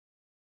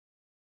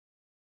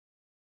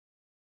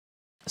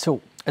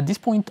So at this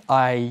point,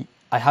 I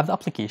have the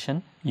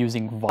application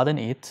using Vaadin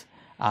 8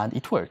 and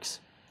it works.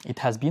 It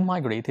has been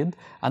migrated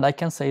and I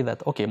can say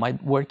that, okay, my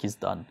work is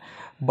done.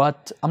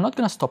 But I'm not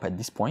going to stop at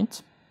this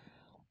point.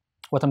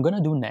 What I'm going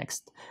to do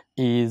next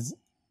is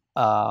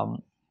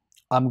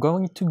I'm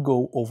going to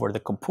go over the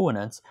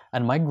components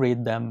and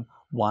migrate them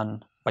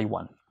one by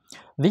one.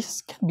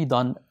 This can be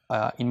done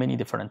in many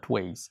different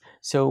ways.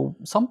 So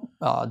some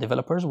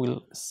developers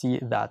will see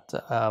that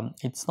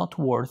it's not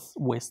worth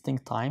wasting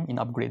time in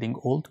upgrading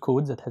old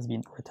code that has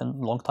been written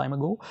a long time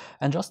ago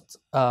and just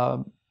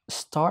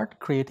start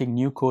creating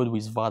new code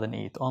with Vaadin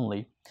 8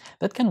 only.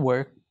 That can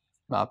work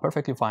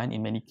perfectly fine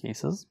in many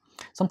cases.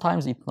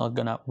 Sometimes it's not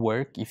gonna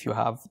work if you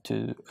have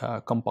to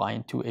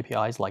combine two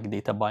APIs like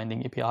data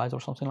binding APIs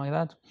or something like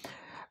that.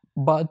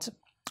 But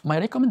my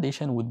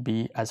recommendation would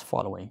be as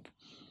following.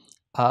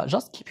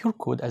 Just keep your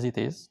code as it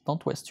is,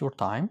 don't waste your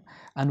time,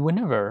 and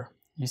whenever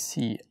you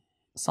see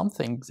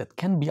something that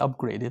can be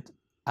upgraded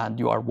and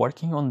you are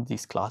working on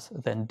this class,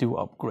 then do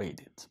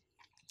upgrade it.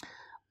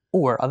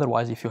 Or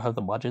otherwise, if you have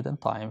the budget and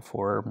time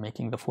for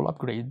making the full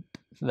upgrade,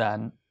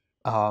 then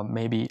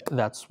maybe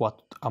that's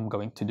what I'm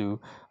going to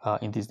do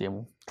in this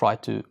demo. Try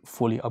to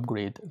fully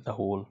upgrade the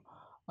whole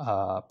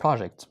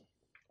project.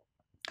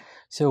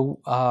 So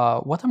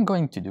what I'm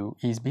going to do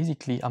is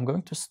basically I'm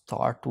going to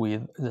start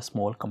with the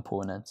small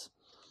components.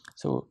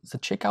 So the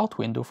checkout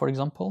window, for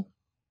example,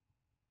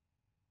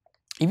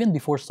 even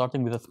before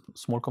starting with the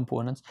small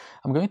components,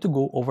 I'm going to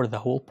go over the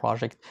whole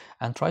project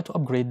and try to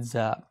upgrade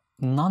the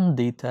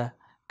non-data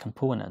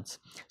components.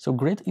 So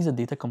grid is a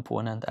data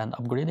component and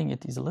upgrading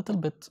it is a little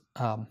bit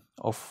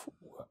of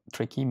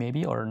tricky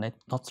maybe, or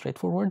not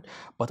straightforward,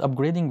 but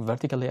upgrading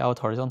vertical layout,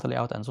 horizontal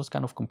layout, and those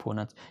kind of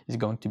components is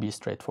going to be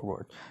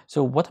straightforward.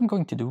 So what I'm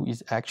going to do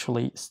is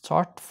actually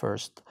start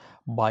first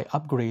by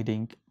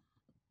upgrading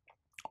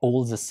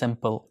all the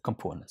simple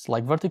components,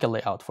 like vertical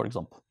layout, for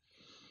example.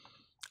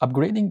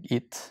 Upgrading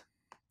it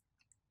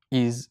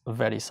is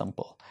very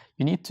simple.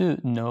 You need to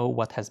know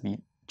what has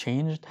been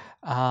changed,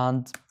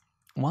 and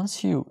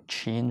once you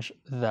change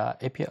the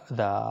API,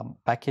 the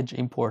package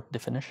import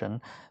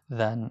definition,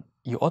 then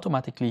you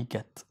automatically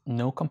get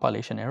no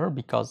compilation error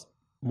because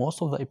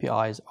most of the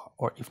APIs,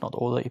 or if not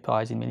all the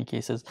APIs in many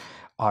cases,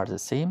 are the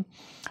same.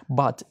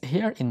 But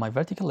here in my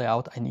vertical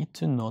layout, I need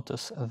to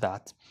notice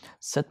that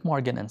set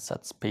margin and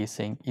set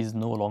spacing is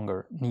no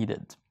longer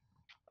needed.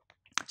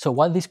 So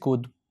while this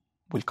code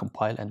will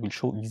compile and will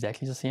show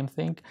exactly the same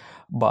thing,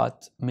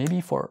 but maybe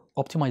for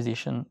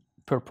optimization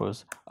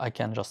purpose, I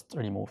can just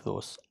remove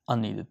those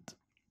unneeded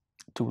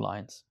 2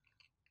 lines.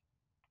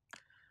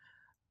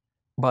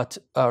 But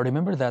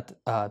remember that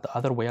the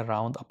other way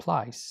around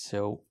applies.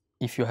 So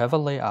if you have a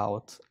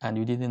layout and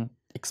you didn't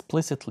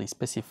explicitly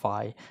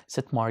specify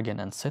set margin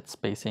and set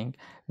spacing,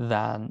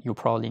 then you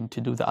probably need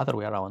to do the other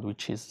way around,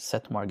 which is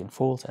set margin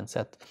false and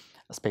set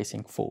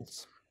spacing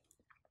false.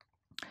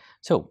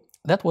 So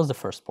that was the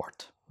first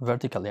part,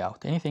 vertical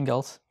layout. Anything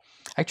else?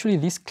 Actually,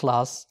 this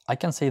class, I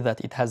can say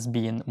that it has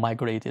been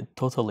migrated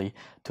totally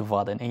to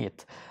Vaadin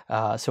 8.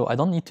 So I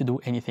don't need to do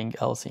anything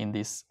else in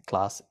this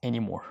class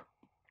anymore.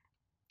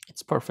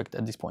 It's perfect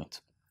at this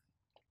point.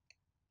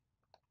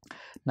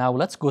 Now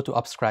let's go to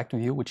abstract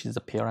view, which is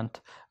the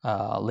parent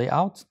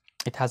layout.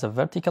 It has a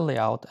vertical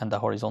layout and a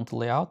horizontal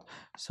layout.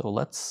 So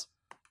let's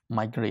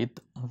migrate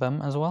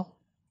them as well.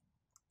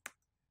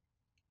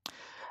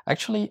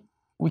 Actually,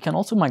 we can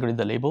also migrate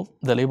the label.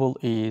 The label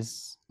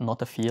is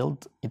not a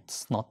field,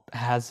 it's not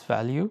has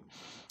value.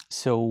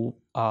 So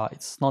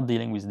it's not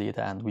dealing with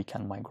data and we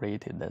can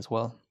migrate it as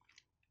well.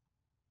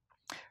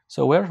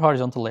 So where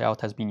horizontal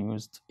layout has been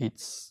used,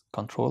 it's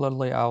controller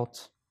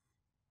layout,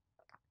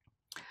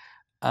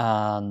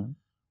 and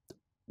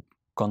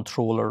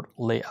controller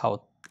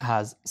layout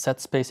has set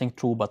spacing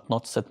true but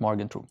not set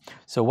margin true.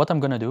 So what I'm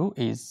going to do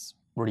is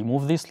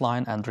remove this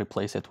line and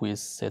replace it with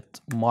set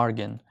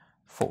margin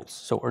false,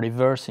 so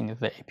reversing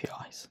the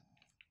APIs.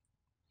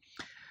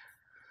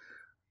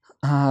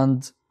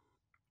 And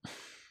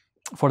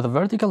for the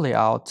vertical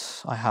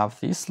layout, I have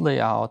this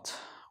layout,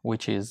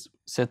 which is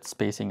set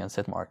spacing and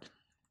set margin.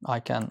 I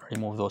can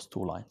remove those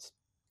 2 lines.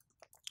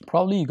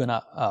 Probably you're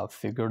gonna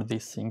figure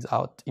these things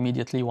out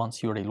immediately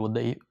once you reload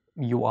the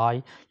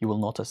UI. You will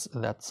notice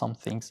that some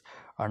things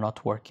are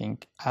not working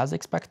as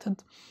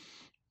expected,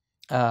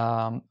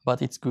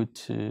 but it's good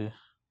to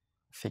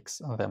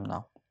fix them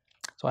now.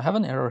 So I have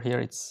an error here.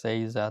 It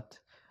says that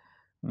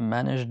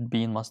managed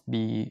bean must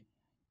be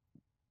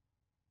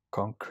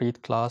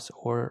concrete class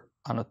or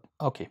not.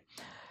 Okay,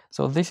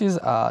 so this is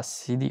a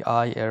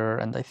CDI error,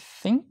 and I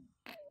think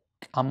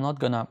I'm not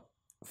gonna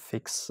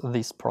fix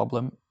this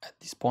problem at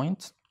this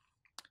point.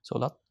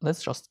 So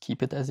let's just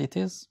keep it as it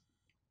is.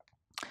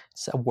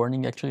 It's a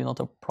warning, actually, not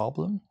a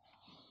problem.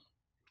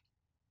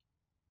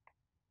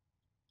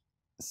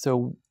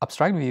 So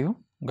abstract view,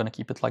 I'm gonna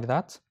keep it like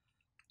that.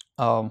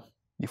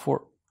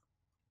 Before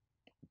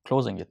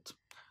closing it,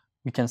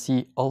 we can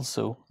see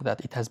also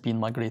that it has been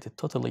migrated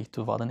totally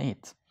to Vaadin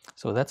 8.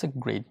 So that's a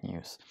great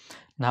news.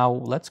 Now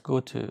let's go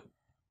to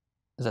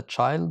the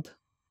child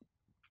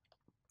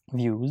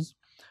views,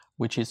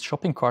 which is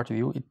shopping cart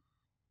view, it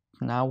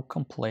now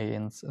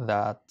complains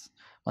that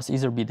must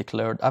either be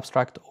declared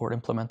abstract or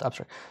implement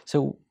abstract.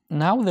 So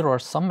now there are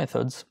some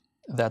methods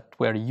that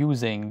we're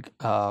using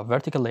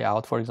vertical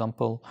layout, for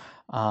example,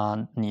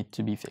 and need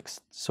to be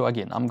fixed. So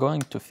again, I'm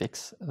going to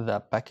fix the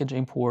package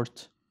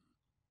import,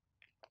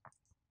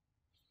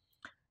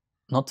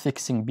 not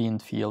fixing bean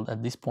field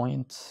at this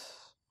point,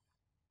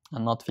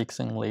 and not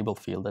fixing label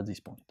field at this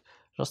point.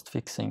 Just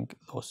fixing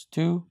those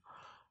two,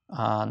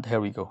 and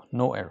here we go,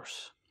 no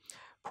errors.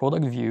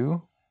 Product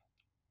view,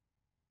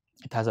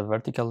 it has a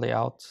vertical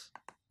layout.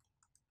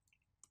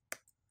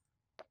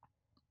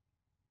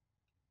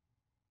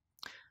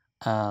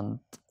 And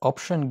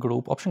option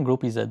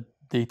group is a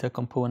data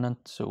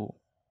component, so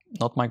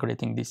not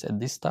migrating this at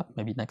this step,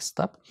 maybe next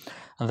step.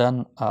 And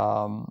then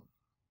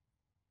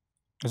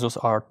those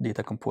are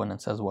data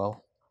components as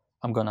well.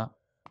 I'm gonna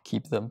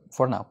keep them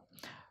for now.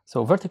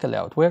 So vertical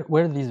layout,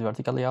 where this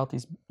vertical layout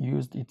is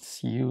used,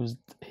 it's used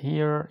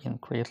here in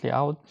create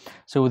layout.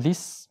 So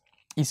this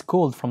is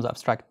called from the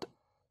abstract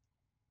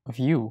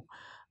view,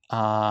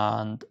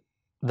 and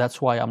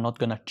that's why I'm not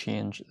gonna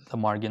change the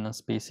margin and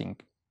spacing.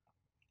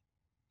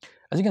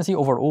 As you can see,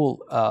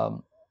 overall,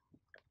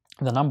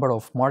 the number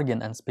of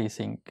margin and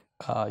spacing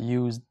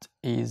used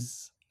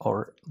is,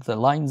 or the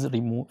lines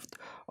removed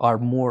are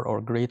more or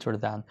greater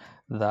than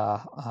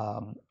the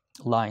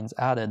lines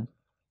added.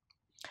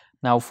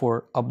 Now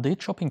for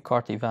update shopping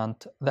cart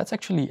event, that's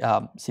actually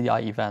a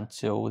CDI event.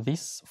 So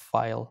this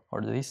file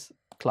or this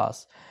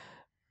class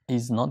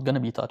is not going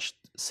to be touched,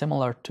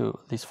 similar to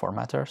this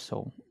formatter.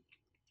 So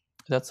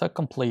that's a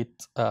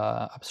complete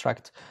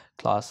abstract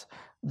class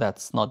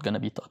that's not going to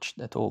be touched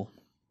at all.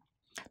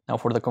 Now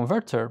for the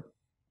converter,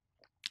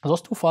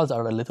 those two files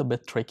are a little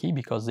bit tricky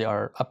because they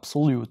are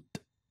absolute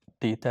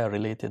data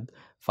related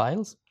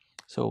files.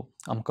 So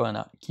I'm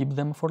gonna keep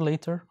them for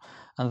later.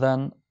 And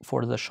then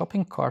for the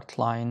shopping cart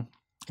line,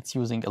 it's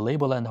using a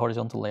label and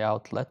horizontal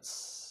layout.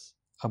 Let's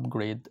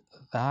upgrade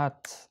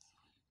that.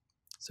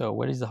 So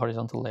where is the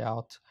horizontal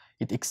layout?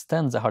 It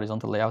extends the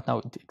horizontal layout. Now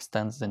it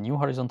extends the new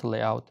horizontal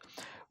layout,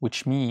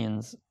 which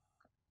means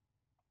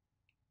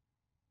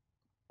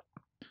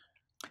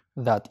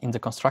that in the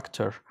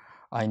constructor,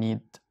 I need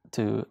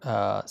to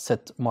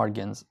set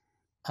margins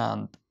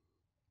and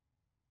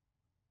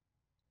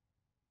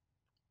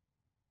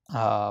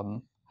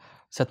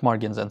set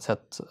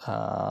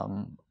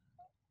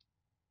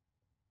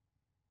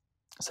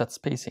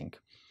spacing.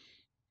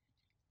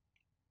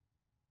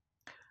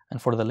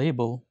 And for the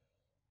label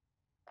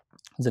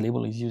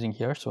is using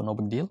here, so no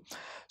big deal.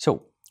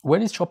 So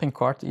where is shopping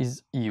cart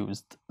is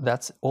used,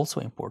 that's also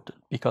important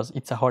because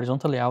it's a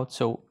horizontal layout.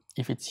 So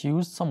if it's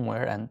used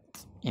somewhere and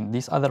in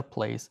this other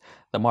place,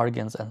 the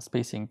margins and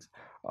spacings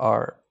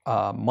are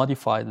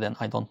modified, then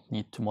I don't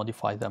need to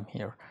modify them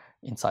here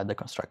inside the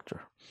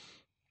constructor.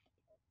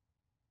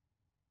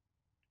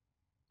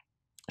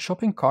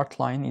 Shopping cart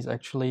line is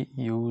actually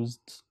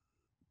used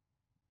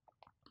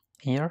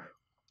here.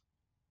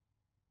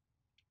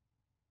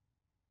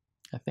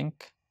 I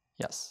think,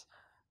 yes,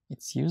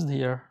 it's used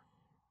here.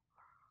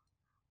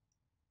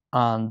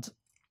 And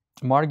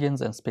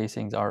margins and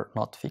spacings are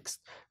not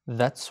fixed.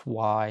 That's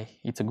why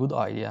it's a good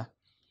idea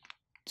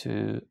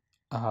to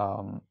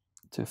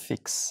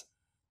fix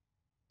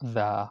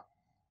the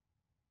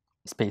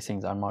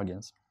spacings and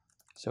margins.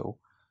 So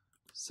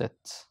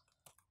set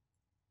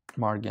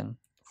margin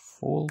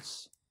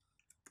false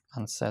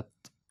and set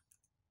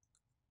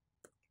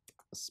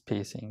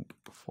spacing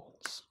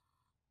false.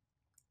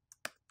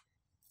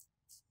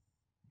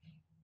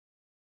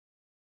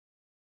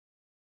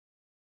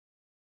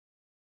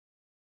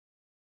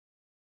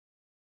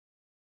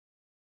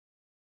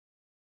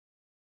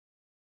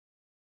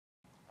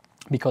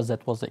 Because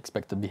that was the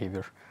expected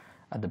behavior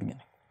at the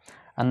beginning.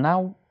 And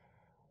now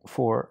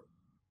for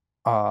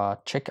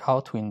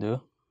checkout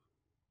window,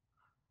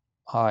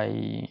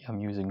 I am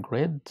using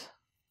grid.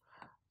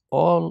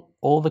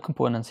 All the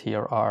components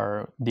here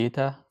are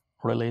data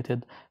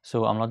related,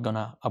 so I'm not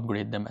gonna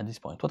upgrade them at this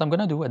point. What I'm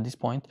gonna do at this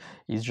point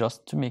is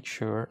just to make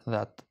sure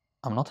that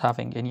I'm not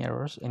having any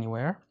errors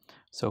anywhere.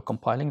 So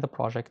compiling the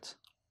project,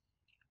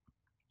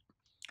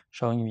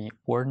 showing me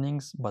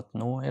warnings but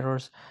no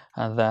errors,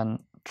 and then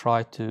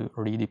try to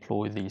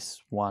redeploy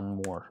this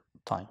one more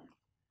time.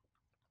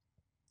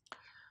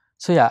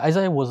 So yeah, as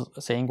I was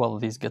saying, while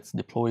this gets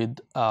deployed,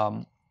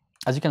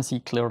 as you can see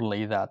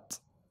clearly that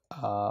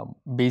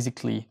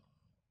basically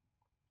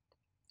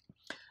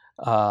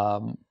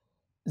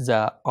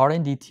the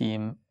R&D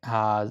team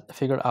has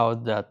figured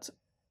out that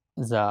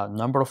the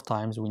number of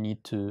times we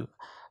need to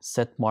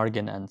set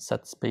margin and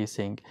set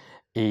spacing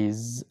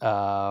is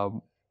a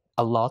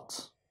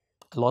lot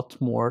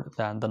more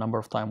than the number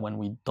of time when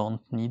we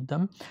don't need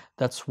them.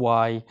 That's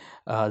why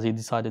they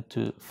decided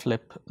to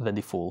flip the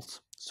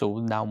defaults. So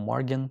now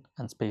margin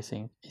and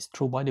spacing is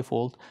true by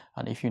default,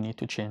 and if you need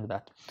to change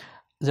that.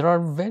 There are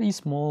very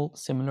small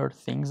similar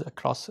things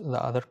across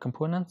the other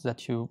components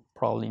that you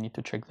probably need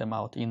to check them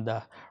out in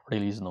the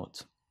release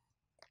notes.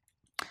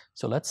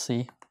 So let's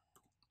see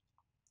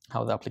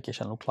how the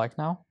application looks like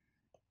now.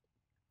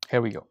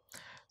 Here we go.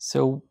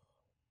 So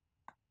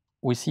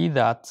we see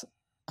that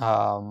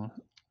the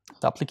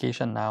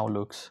application now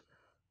looks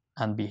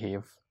and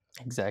behave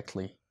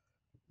exactly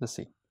the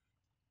same.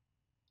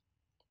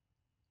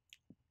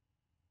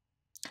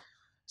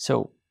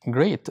 So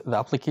great, the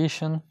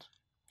application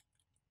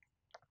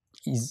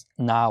is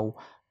now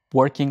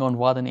working on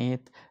Vaadin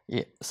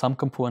 8. Some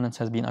components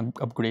has been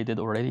upgraded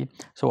already.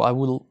 So I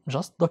will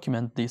just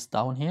document this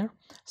down here.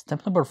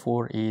 Step number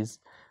 4 is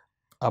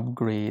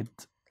upgrade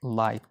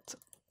light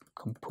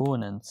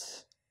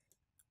components,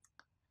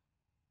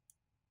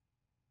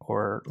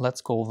 or let's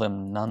call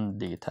them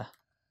non-data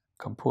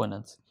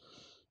components.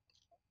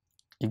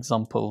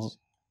 Examples,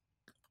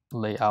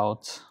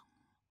 layout,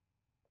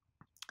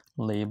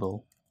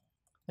 label,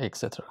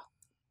 etc.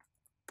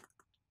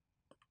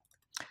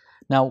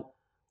 Now,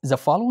 the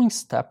following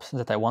step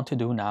that I want to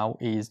do now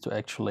is to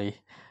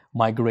actually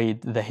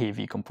migrate the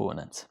heavy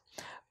components.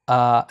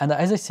 And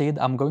as I said,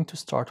 I'm going to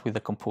start with the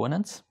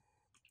components.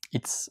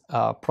 It's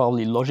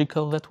probably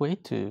logical that way,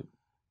 to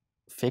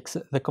fix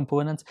the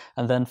components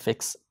and then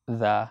fix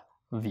the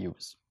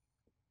views.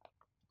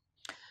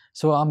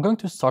 So I'm going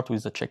to start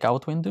with the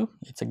checkout window.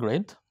 It's a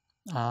grid,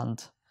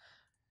 and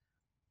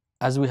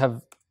as we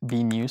have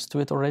been used to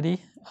it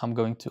already, I'm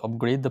going to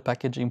upgrade the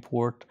package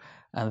import,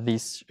 and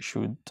this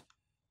should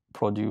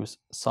produce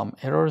some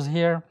errors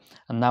here.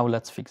 And now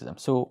let's fix them.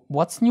 So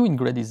what's new in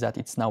grid is that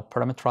it's now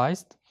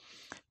parameterized,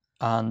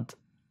 and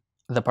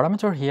the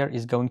parameter here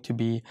is going to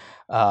be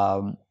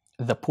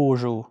the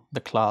Pojo,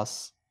 the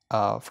class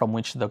from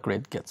which the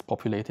grid gets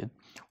populated,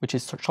 which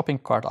is shopping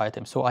cart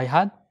item. So I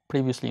had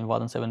previously in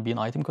Vaadin 7 an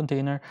item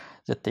container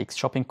that takes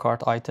shopping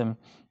cart item.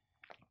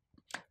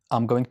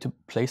 I'm going to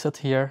place it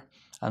here,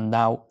 and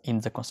now in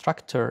the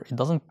constructor, it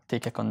doesn't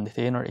take a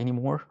container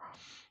anymore.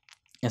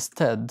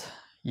 Instead,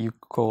 you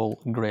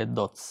call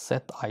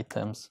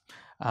grid.setItems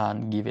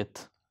and give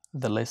it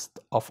the list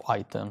of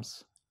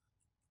items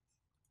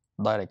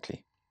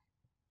directly.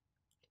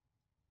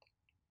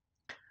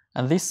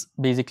 And this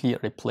basically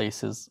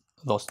replaces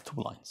those two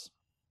lines.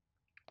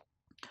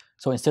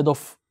 So instead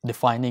of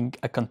defining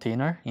a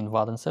container in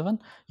Vaadin 7,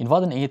 in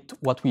Vaadin 8,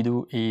 what we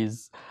do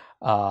is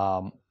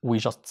we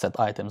just set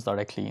items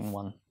directly in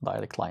one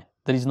direct line.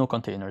 There is no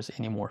containers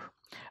anymore.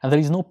 And there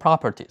is no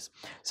properties.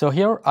 So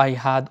here I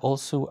had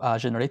also a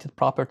generated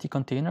property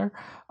container,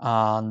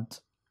 and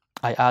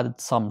I added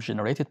some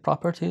generated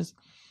properties.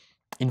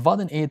 In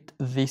Vaadin 8,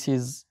 this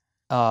is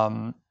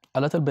a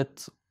little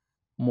bit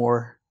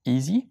more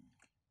easy.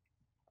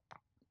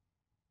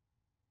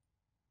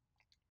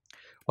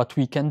 What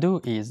we can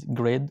do is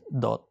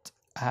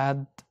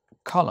grid.add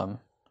column,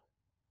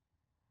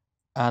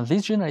 and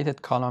this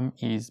generated column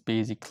is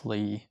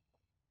basically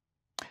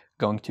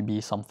going to be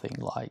something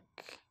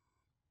like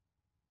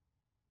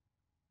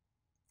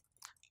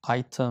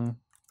item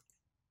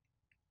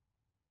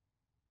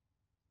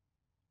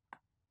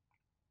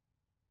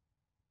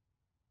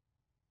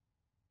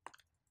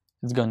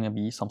it's going to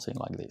be something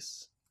like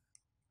this.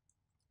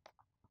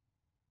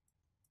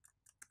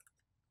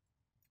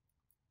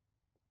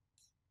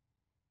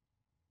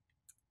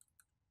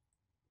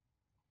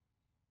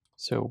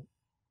 So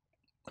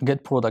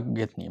get product,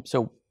 get name.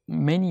 So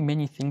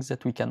many things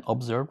that we can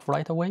observe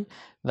right away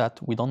that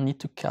we don't need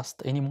to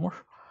cast anymore.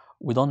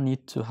 We don't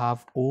need to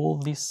have all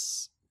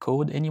this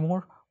code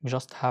anymore. We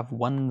just have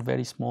one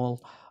very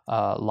small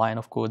line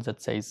of code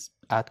that says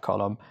add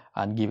column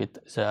and give it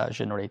the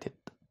generated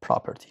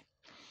property.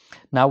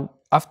 Now,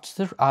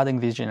 after adding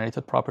this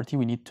generated property,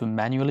 we need to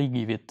manually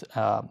give it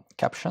a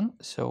caption.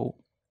 So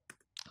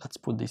let's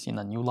put this in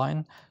a new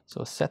line.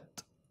 So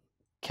set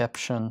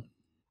caption,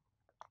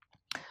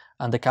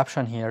 and the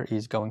caption here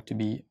is going to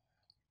be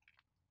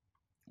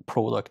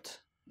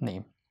product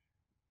name.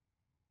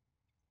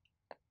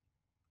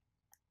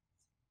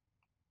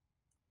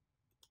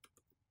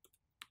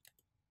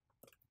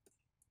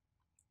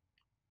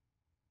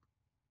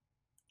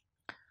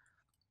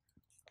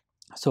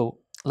 So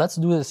let's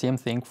do the same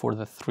thing for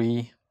the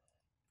 3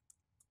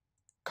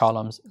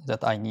 columns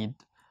that I need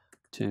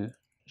to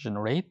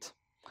generate.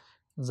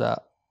 The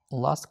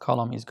last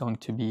column is going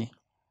to be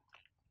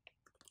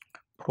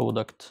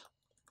product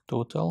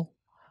total,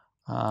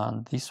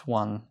 and this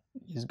one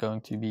is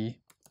going to be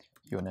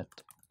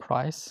unit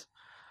price.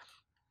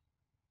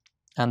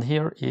 And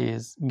here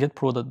is get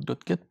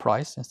product.get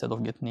price instead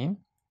of get name.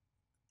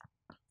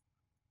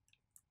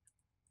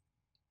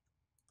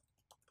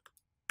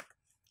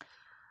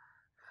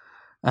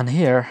 And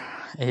here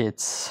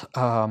it's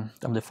I'm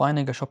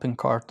defining a shopping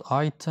cart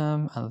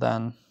item, and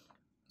then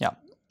yeah.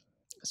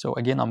 So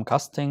again, I'm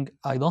casting.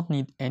 I don't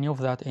need any of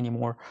that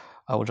anymore.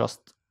 I will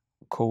just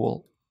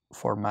call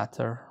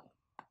formatter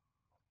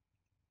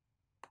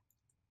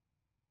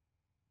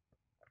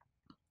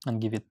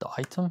and give it the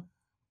item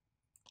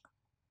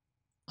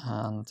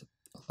and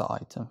the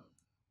item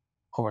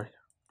over here.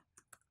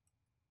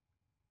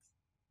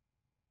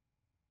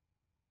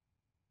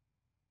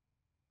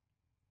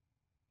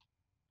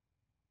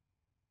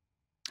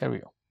 There we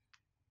go.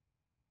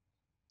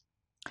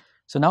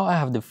 So now I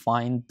have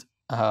defined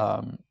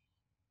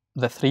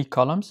the 3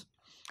 columns,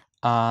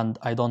 and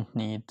I don't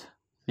need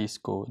this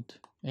code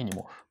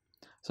anymore.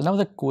 So now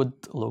the code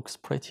looks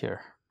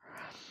prettier.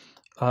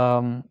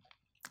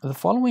 The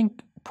following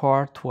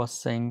part was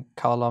saying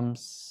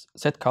columns,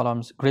 set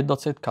columns,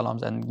 grid.set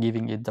columns, and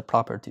giving it the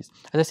properties.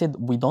 As I said,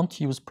 we don't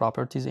use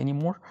properties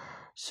anymore.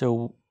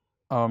 So,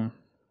 but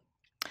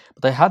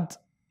I had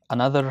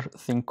another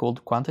thing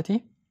called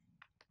quantity.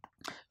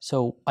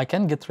 So I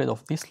can get rid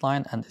of this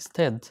line, and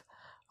instead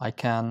I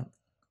can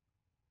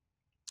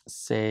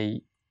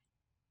say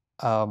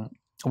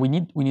we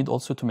need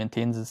also to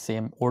maintain the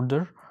same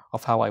order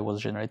of how I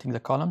was generating the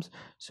columns.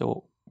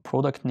 So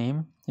product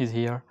name is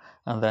here,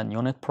 and then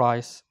unit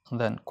price, and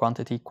then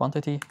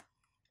quantity.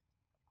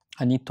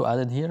 I need to add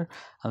it here,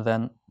 and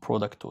then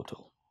product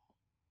total.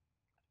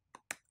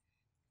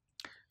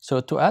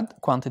 So to add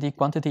quantity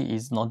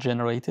is not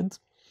generated.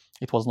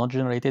 It was not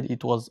generated.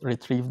 It was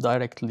retrieved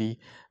directly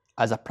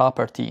as a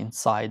property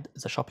inside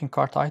the shopping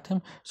cart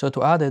item. So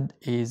to add it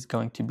is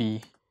going to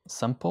be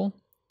simple.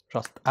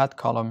 Just add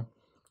column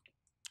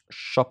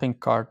shopping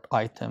cart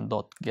item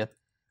dot get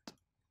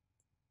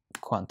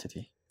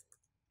quantity,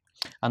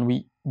 and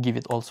we give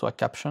it also a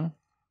caption.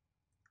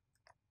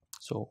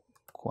 So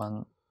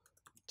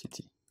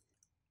quantity.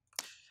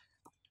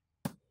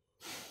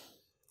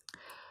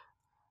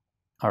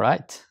 All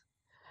right,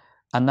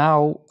 and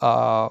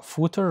now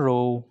footer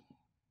row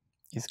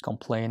is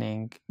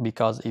complaining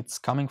because it's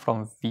coming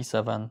from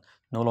V7,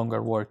 no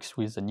longer works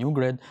with the new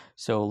grid.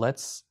 So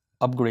let's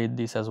upgrade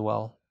this as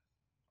well.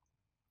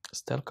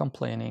 Still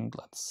complaining.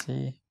 Let's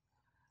see.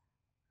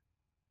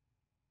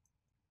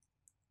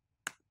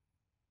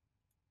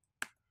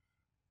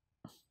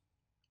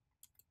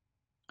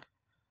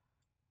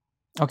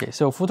 Okay,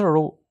 so footer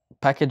row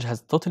package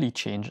has totally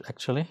changed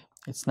actually.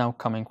 It's now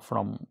coming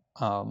from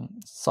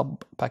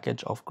sub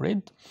package of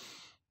grid.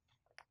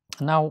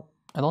 Now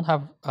I don't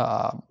have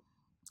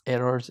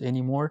errors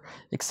anymore,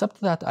 except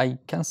that I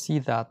can see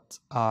that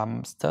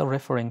I'm still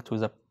referring to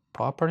the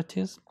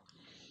properties.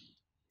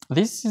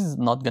 This is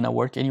not gonna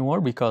work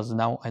anymore because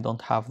now I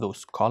don't have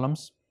those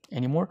columns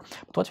anymore.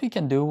 But what we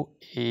can do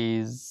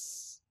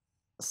is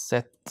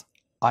set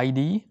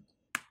ID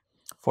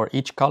for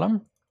each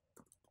column,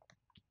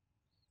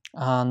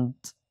 and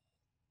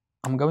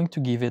I'm going to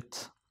give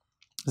it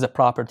the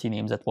property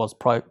name that was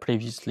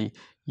previously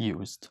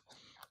used.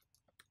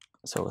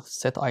 So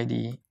set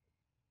ID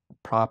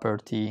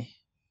property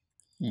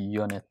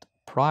unit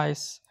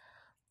price,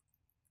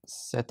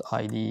 set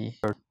ID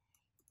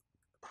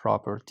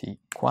property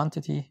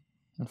quantity,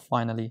 and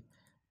finally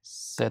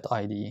set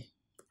ID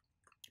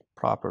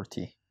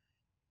property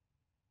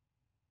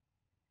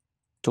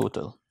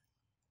total,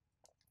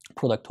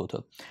 product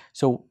total.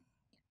 So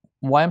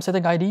why I'm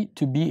setting ID?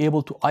 To be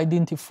able to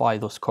identify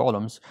those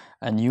columns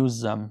and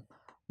use them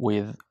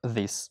with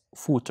this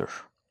footer.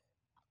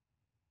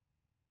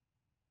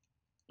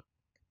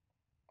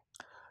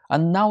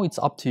 And now it's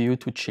up to you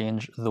to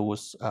change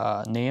those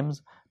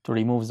names, to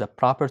remove the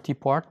property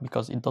part,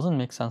 because it doesn't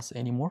make sense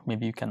anymore.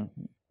 Maybe you can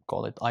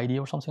call it ID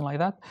or something like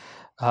that,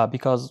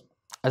 because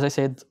as I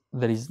said,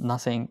 there is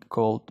nothing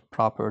called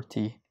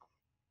property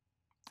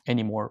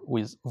anymore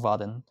with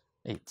Vaadin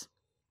 8.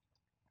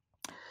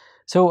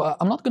 So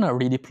I'm not going to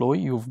redeploy.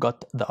 You've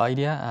got the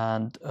idea,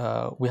 and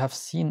we have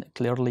seen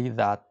clearly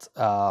that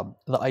the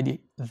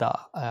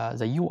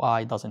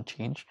UI doesn't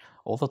change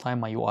all the time.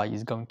 My UI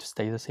is going to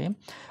stay the same.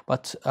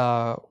 But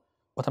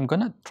what I'm going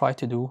to try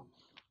to do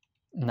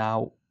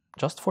now,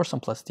 just for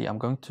simplicity, I'm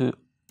going to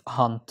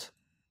hunt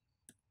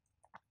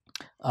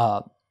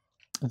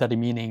the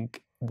remaining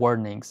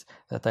warnings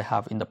that I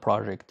have in the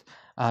project.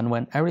 And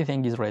when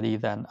everything is ready,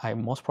 then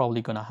I'm most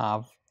probably going to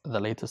have the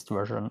latest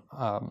version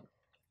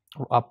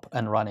up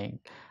and running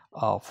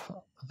of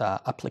the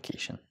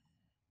application.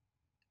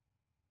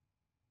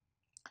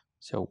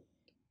 So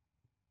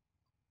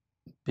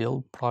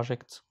build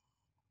project,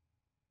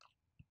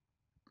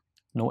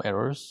 no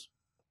errors.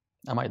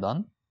 Am I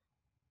done?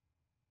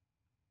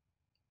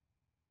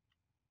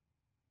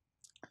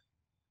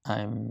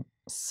 I'm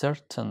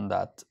certain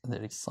that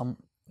there is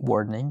some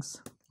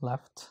warnings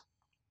left.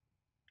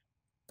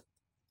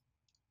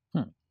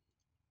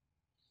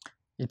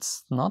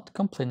 It's not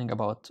complaining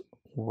about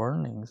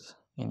warnings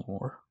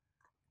anymore.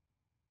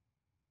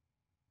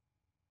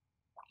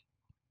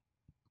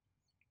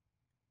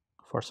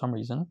 For some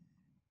reason.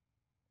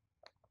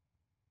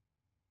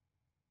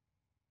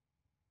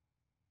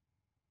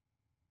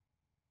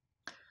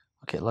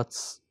 Okay,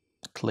 let's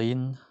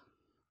clean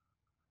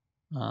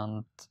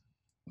and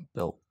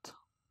build.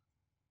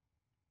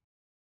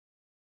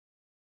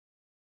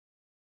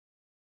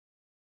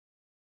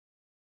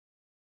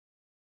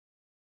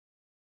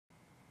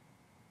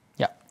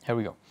 Yeah, here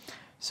we go.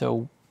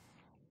 So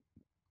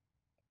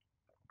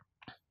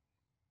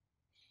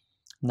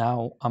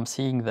now I'm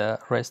seeing the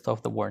rest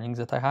of the warnings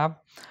that I have,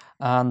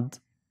 and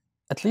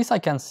at least I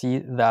can see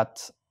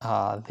that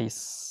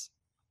this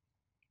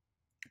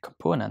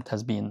component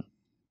has been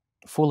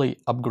fully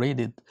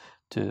upgraded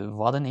to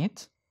Vaadin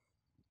 8.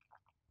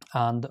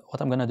 And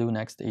what I'm going to do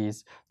next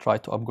is try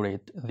to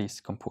upgrade this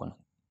component.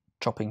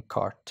 shopping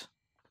cart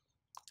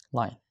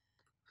line.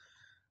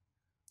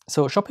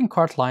 So shopping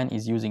cart line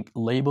is using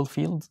label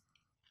fields,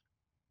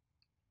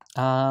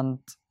 and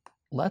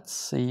let's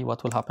see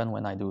what will happen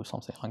when I do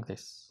something like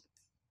this.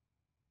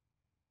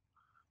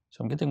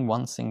 So I'm getting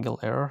one single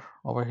error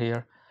over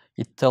here.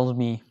 It tells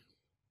me,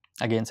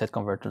 again, set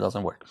converter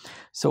doesn't work.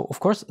 So of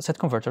course, set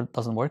converter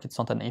doesn't work. It's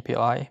not an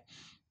API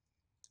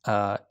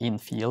in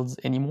fields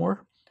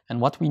anymore.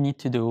 And what we need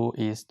to do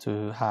is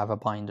to have a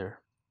binder.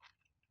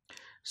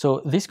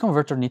 So this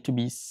converter needs to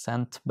be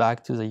sent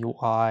back to the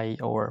UI,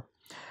 or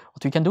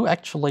what we can do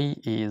actually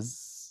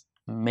is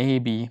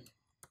maybe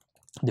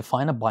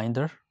define a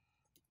binder.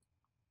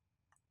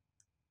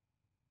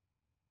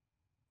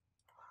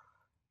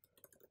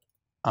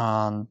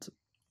 And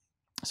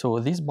so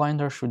this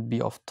binder should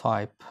be of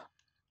type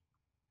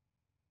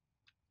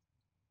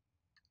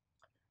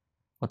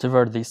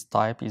whatever this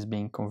type is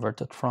being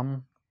converted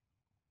from.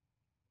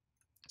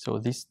 So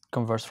this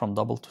converts from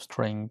double to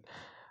string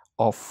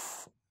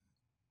of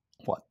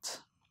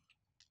what?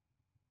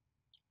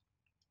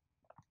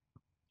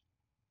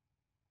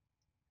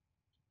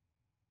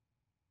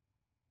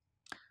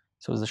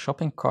 So the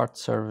shopping cart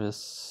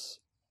service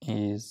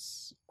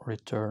is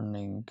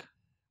returning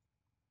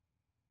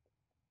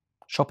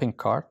shopping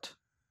cart.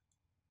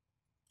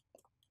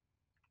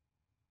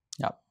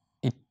 Yeah,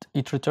 it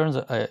returns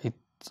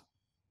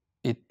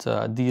it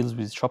deals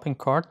with shopping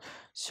cart.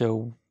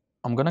 So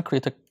I'm gonna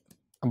create a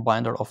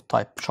binder of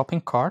type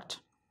shopping cart.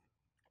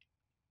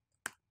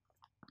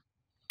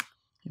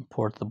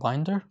 Import the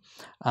binder,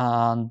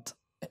 and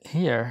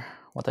here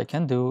what I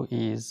can do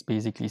is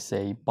basically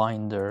say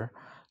binder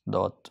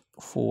dot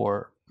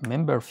for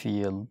member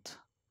field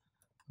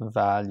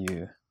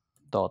value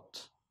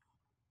dot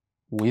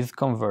with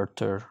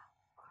converter,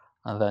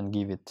 and then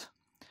give it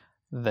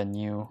the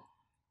new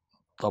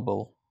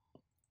double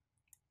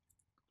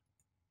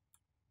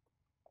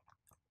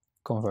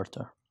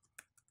converter.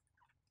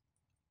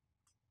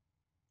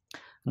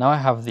 Now I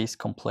have this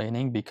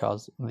complaining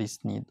because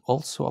this needs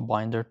also a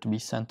binder to be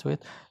sent to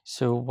it.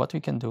 So what we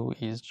can do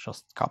is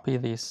just copy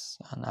this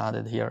and add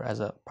it here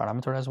as a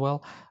parameter as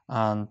well,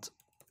 and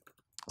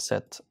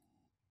set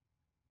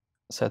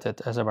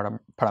it as a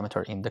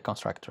parameter in the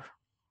constructor.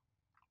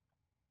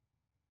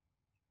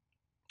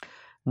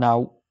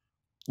 Now,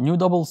 new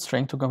double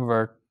string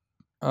converter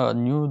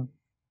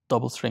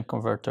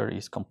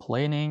is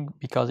complaining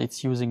because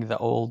it's using the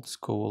old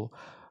school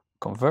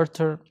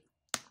converter.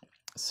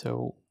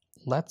 So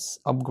let's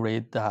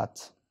upgrade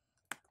that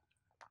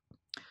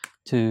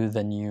to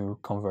the new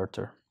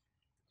converter.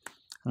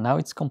 Now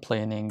it's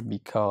complaining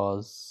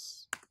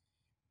because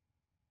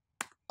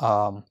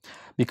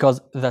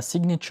the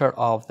signature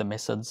of the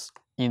methods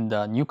in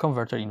the new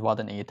converter in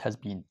Vaadin 8 has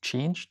been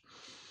changed,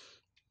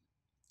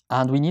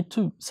 and we need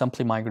to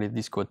simply migrate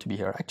this code to be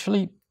here.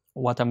 Actually,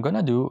 what I'm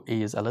gonna do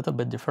is a little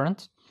bit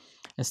different.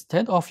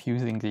 Instead of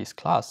using this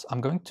class,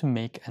 I'm going to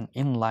make an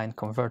inline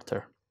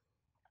converter.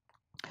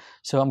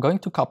 So I'm going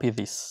to copy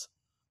this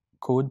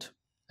code.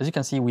 As you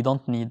can see, we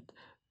don't need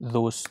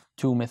those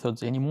two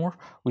methods anymore.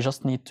 We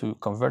just need to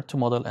convert to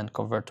model and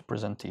convert to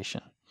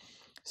presentation.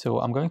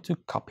 So I'm going to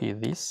copy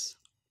this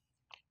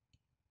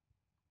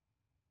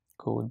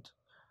code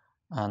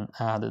and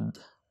add it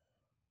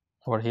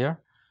over here.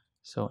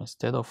 So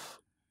instead of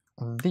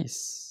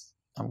this,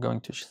 I'm going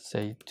to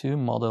say to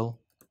model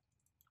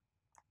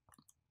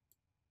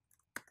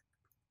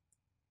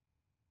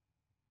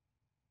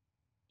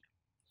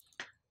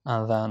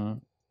and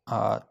then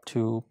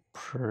to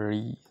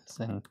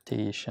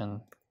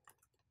presentation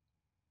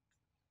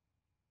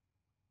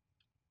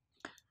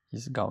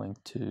is going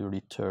to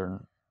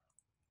return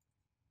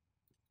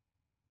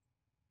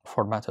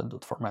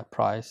formatted.format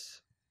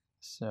price.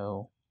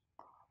 So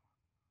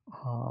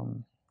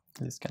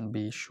this can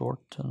be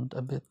shortened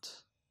a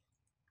bit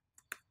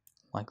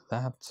like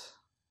that.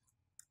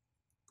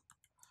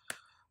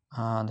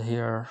 And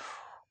here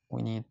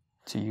we need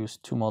to use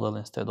to model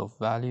instead of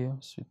value.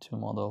 So to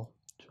model,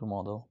 to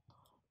model,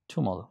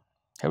 to model.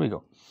 Here we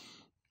go.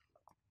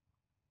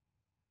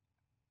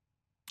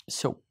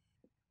 So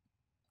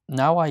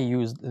now I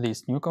used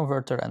this new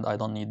converter and I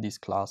don't need this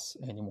class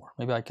anymore.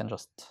 Maybe I can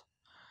just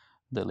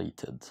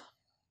delete it.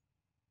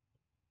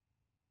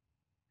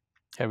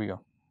 Here we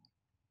go.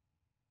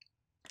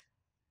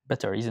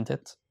 Better, isn't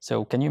it?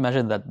 So can you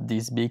imagine that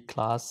this big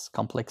class,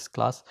 complex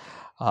class,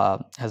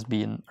 has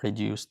been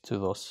reduced to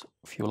those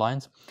few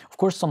lines? Of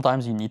course,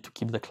 sometimes you need to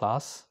keep the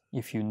class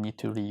if you need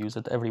to reuse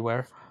it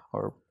everywhere,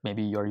 or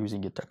maybe you're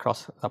using it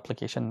across the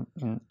application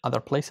in other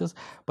places.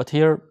 But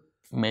here,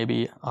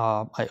 maybe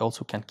I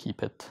also can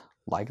keep it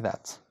like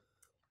that.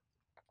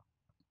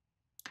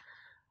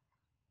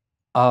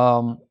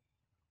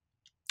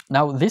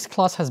 Now, this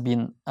class has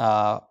been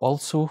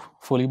also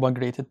fully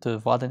migrated to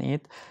Vaadin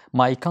 8.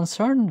 My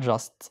concern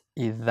just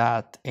is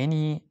that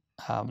any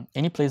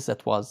place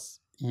that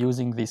was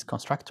using this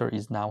constructor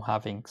is now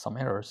having some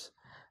errors.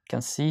 You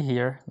can see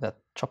here that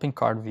shopping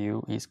cart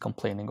view is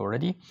complaining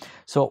already.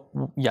 So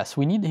yes,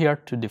 we need here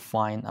to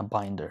define a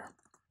binder.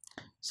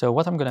 So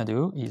what I'm gonna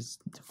do is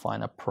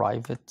define a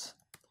private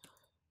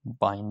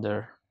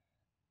binder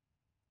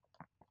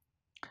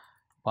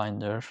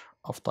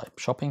of type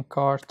shopping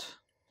cart.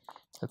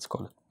 Let's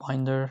call it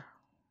binder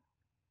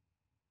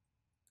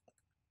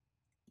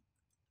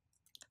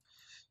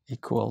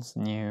equals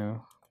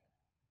new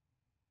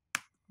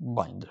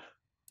binder.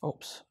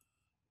 Oops.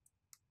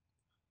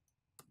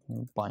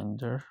 New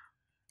binder.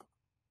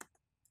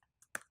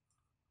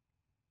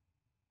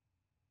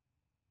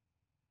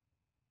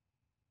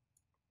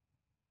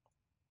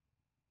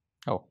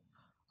 Oh,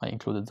 I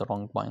included the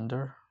wrong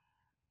binder,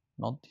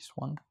 not this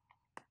one.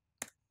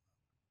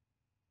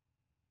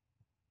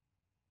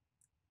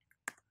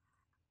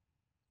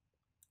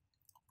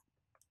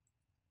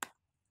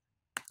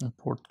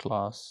 Import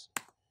class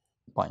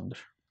binder.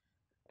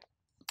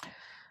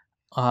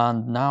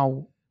 And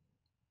now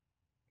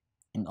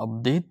in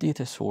update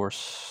data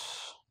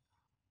source,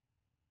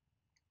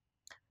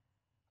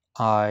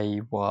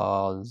 I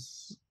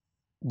was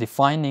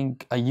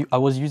defining, I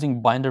was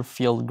using binder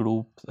field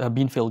group,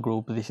 bean field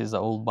group. This is the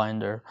old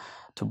binder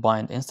to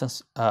bind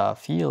instance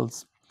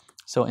fields.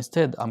 So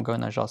instead, I'm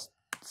going to just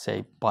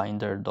say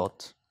binder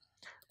dot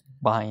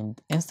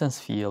bind instance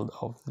field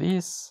of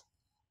this.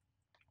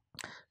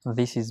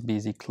 This is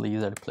basically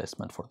the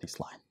replacement for this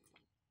line.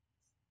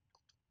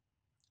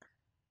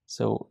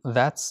 So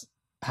that's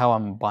how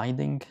I'm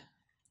binding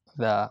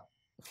the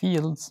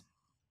fields,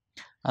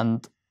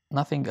 and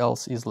nothing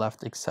else is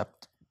left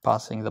except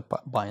passing the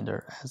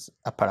binder as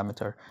a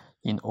parameter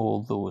in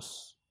all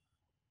those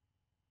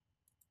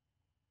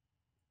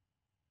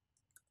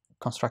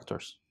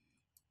constructors.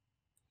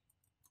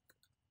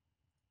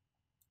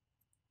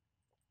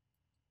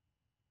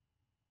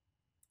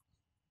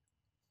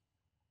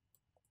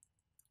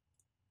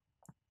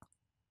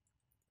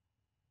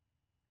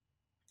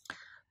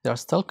 They are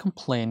still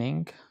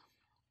complaining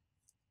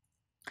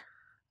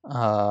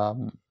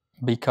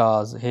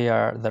because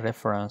here the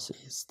reference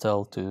is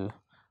still to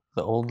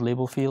the old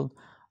label field,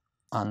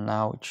 and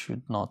now it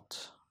should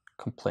not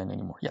complain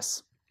anymore.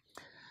 Yes.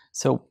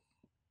 So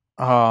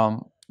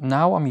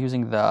now I'm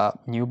using the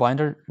new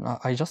binder.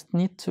 I just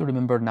need to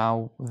remember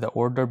now the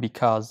order,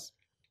 because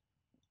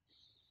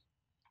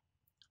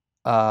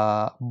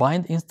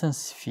bind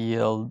instance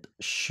field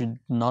should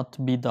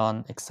not be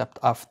done except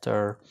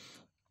after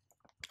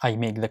I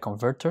make the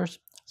converters.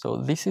 So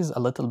this is a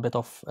little bit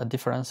of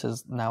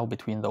differences now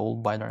between the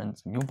old binder and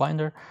the new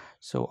binder.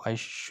 So I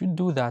should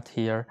do that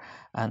here.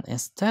 And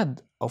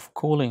instead of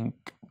calling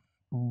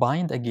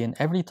bind again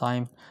every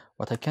time,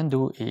 what I can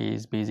do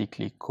is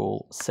basically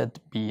call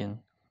setBean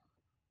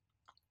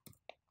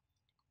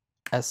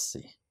SC.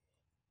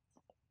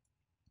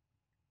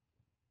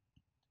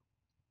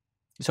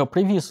 So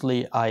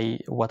previously,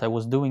 what I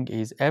was doing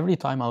is every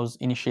time I was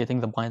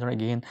initiating the binder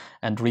again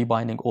and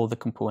rebinding all the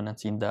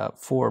components in the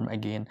form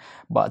again.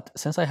 But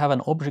since I have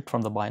an object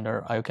from the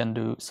binder, I can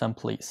do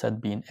simply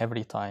setBean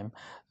every time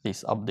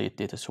this update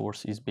data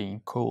source is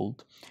being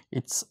called.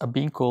 It's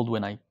being called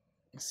when I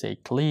say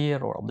clear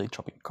or update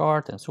shopping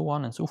cart and so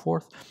on and so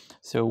forth.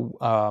 So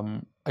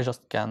I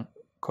just can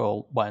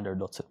call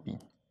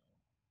binder.setBean.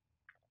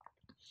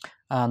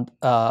 And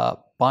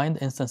bind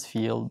instance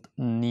field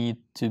need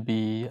to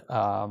be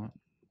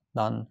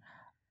done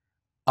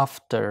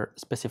after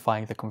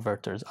specifying the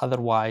converters.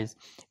 Otherwise,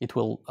 it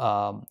will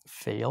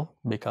fail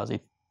because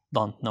it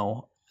doesn't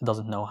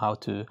know how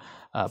to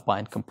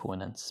bind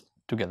components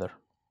together.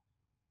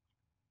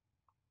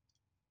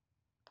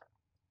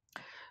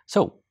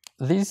 So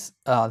this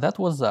that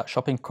was a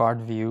shopping cart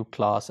view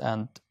class,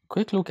 and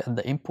quick look at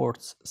the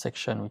imports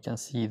section. We can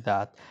see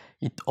that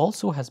it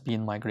also has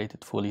been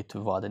migrated fully to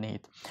Vaadin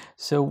 8.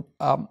 So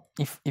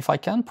if I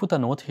can put a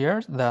note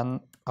here, then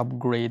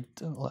upgrade,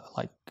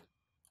 like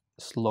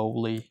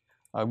slowly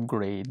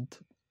upgrade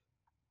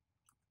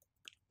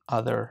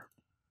other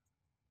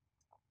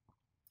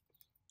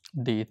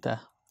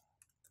data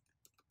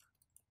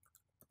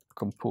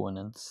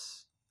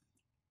components,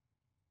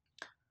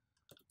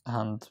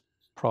 and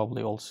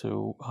probably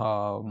also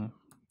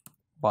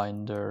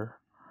binder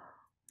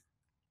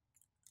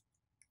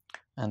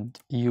and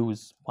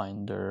use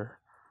binder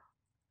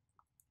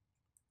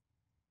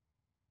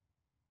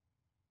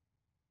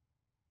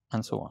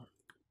and so on.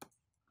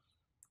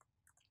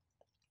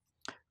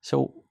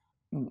 So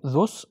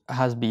those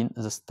has been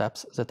the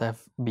steps that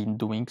I've been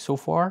doing so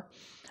far,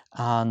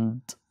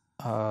 and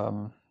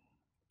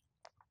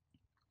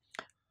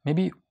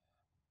maybe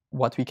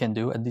what we can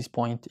do at this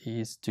point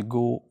is to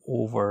go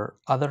over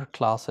other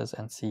classes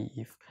and see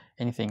if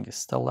anything is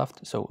still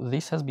left. So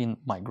this has been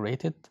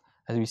migrated,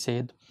 as we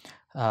said.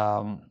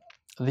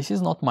 This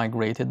is not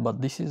migrated,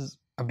 but this is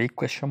a big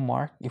question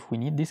mark if we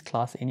need this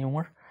class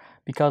anymore,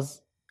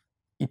 because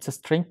it's a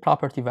string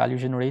property value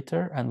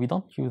generator and we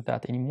don't use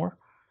that anymore.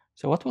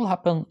 So what will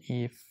happen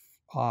if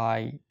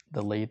I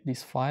delete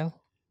this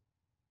file?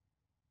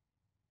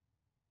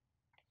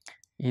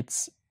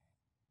 It's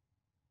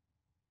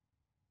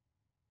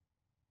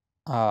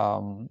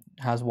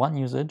has one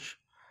usage.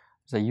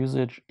 The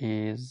usage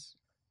is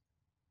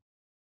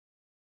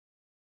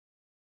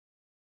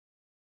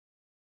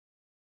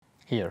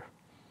here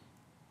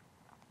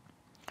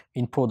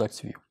in products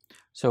view.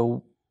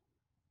 So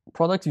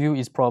product view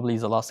is probably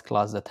the last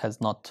class that has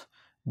not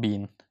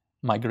been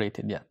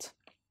migrated yet.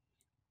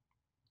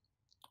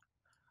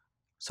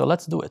 So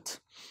let's do it.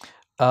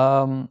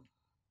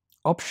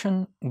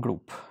 Option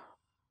group.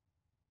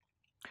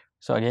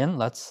 So again,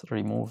 let's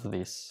remove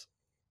this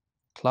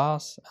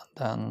class, and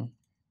then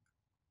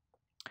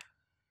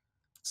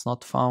it's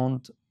not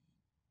found.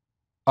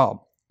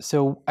 Oh,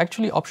 so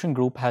actually option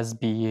group has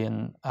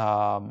been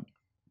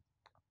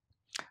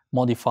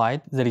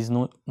modified. There is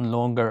no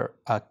longer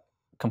a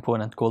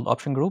component called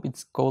option group.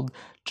 It's called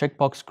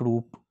checkbox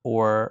group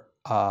or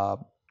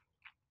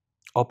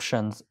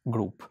options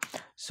group.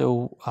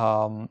 So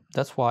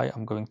that's why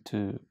I'm going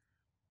to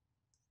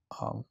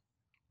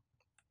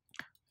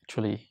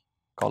actually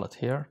call it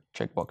here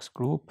checkbox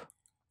group.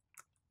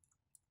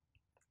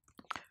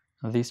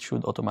 This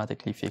should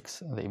automatically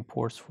fix the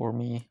imports for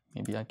me.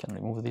 Maybe I can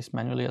remove this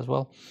manually as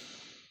well.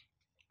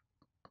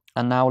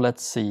 And now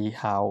let's see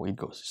how it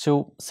goes.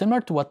 So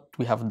similar to what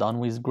we have done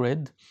with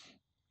grid,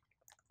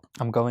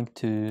 I'm going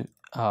to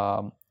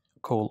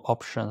call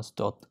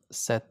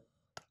options.set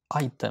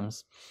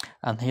items,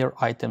 and here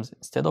items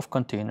instead of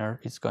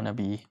container is going to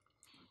be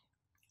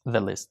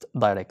the list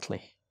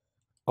directly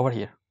over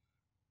here.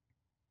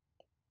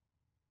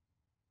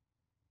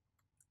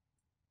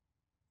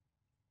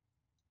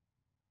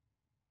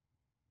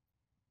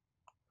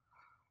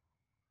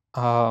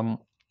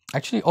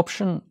 Actually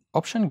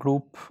option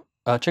group,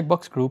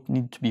 checkbox group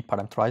need to be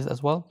parameterized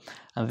as well,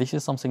 and this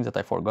is something that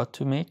I forgot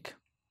to make.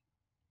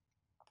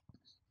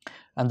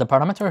 And the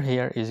parameter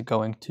here is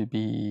going to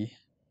be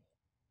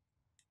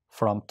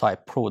from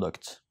type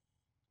product.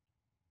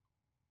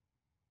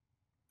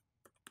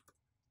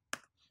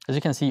 As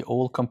you can see,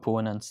 all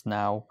components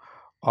now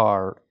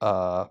are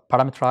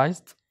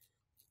parameterized,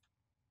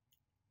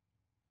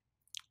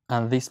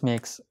 and this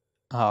makes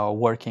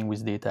working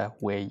with data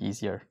way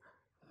easier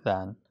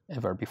than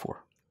ever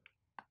before.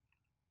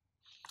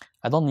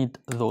 I don't need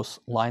those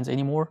lines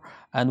anymore,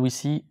 and we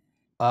see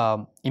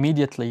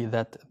immediately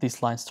that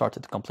this line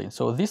started to complain.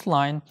 So this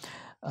line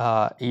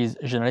is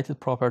generated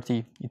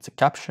property, it's a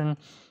caption,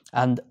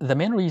 and the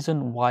main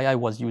reason why I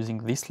was using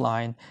this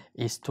line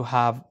is to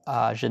have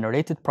a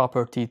generated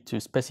property to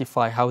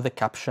specify how the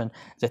caption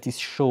that is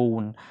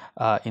shown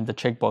in the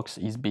checkbox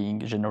is being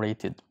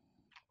generated.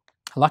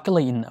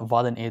 Luckily in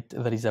Vaadin 8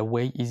 there is a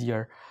way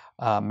easier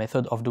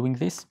method of doing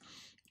this.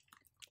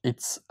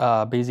 It's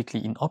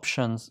basically in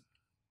options,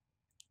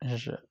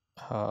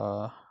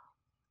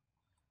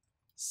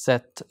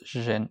 set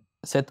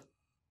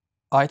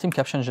item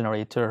caption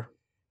generator.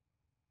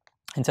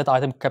 In set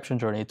item caption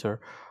generator,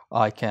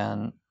 I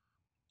can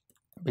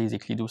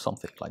basically do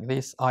something like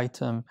this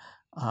item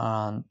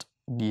and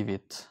give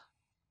it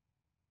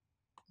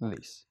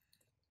this,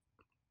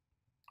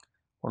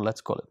 or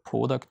let's call it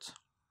product.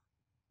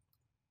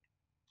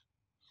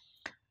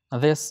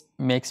 And this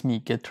makes me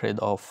get rid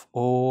of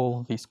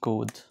all this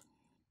code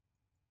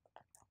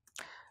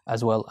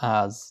as well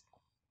as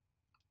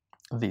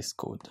this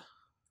code.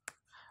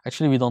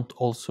 Actually, we don't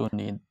also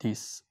need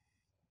this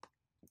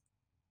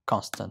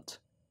constant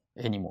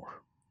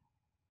anymore.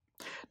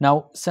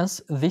 Now,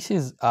 since this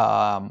is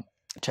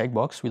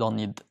checkbox, we don't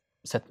need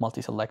set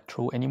multi-select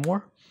true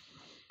anymore.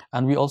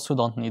 And we also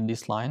don't need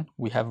this line.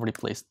 We have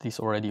replaced this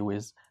already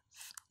with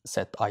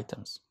set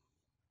items.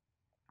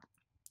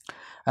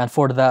 And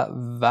for the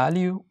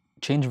value,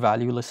 change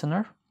value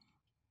listener,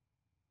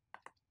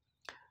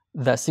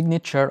 the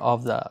signature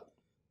of the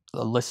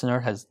listener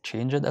has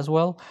changed as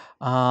well.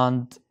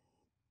 And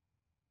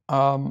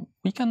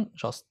we can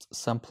just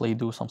simply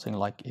do something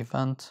like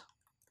event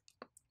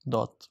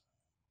dot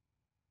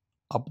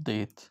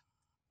update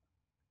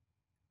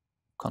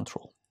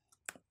control.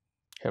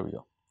 Here we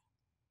go.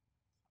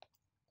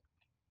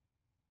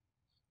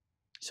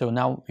 So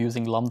now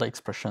using lambda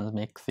expressions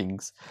make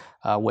things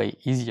way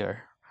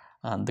easier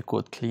and the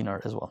code cleaner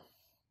as well.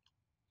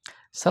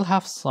 Still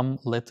have some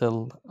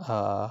little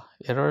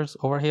errors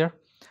over here.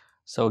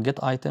 So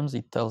get items,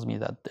 it tells me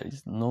that there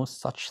is no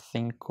such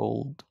thing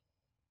called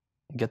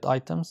get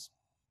items.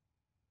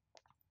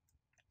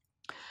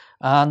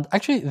 And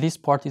actually this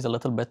part is a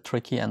little bit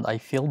tricky, and I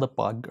feel the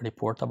bug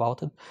report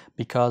about it,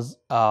 because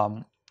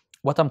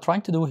what I'm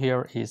trying to do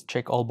here is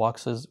check all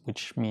boxes,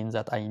 which means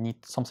that I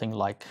need something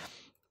like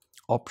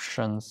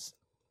options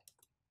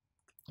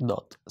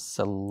dot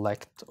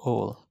select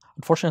all.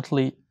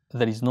 Unfortunately,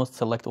 there is no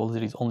select all,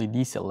 there is only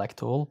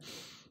deselect all.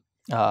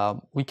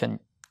 We can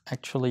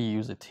actually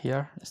use it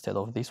here instead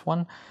of this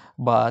one,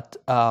 but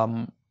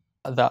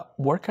the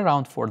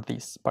workaround for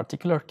this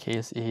particular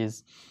case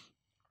is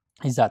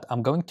that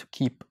I'm going to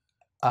keep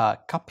a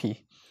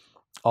copy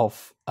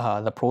of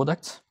the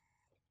product.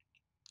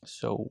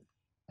 So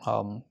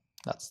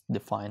let's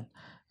define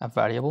a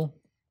variable,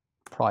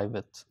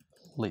 private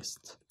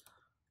list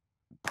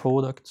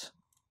product.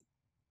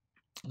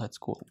 Let's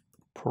call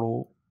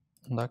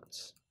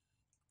products,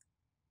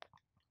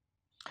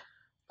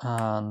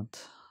 and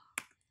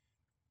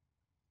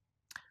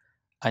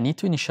I need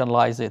to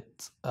initialize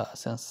it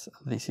since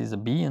this is a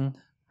bean,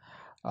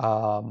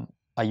 a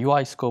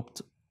UI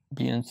scoped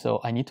bean, so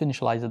I need to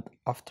initialize it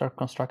after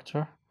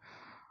constructor.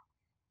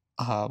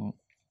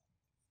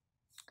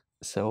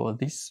 So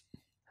this,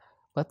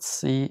 let's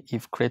see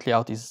if create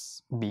layout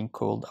is being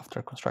called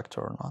after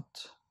constructor or not.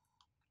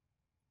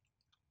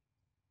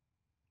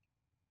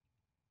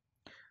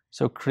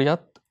 So create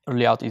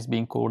layout is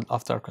being called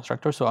after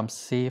constructor, so I'm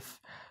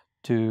safe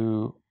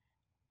to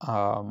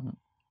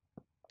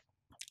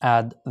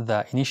add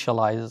the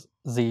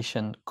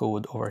initialization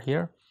code over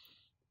here.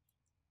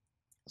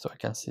 So I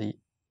can say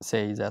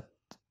that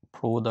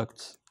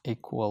products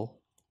equal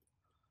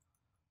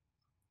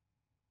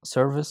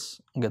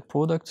service get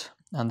product,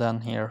 and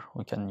then here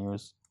we can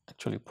use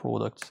actually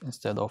products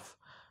instead of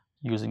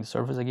using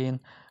service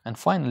again. And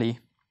finally,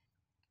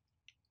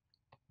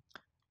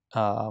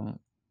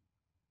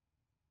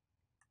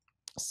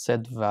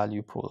 set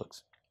value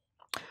products.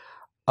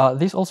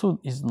 This also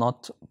is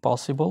not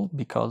possible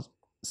because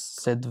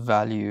set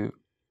value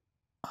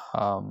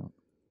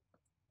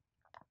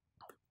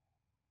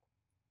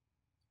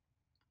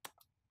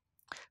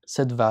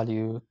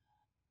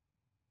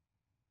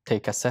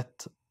take a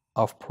set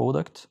of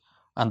product,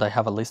 and I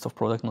have a list of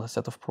product, not a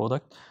set of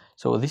product.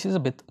 So this is a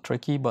bit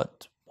tricky,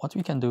 but what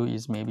we can do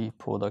is maybe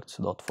products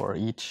dot for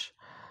each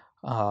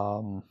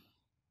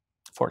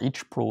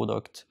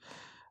product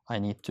I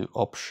need to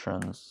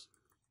options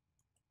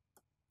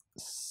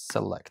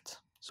select.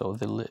 So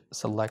they'll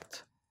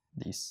select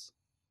this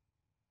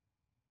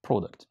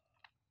product.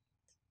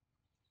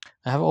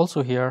 I have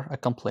also here a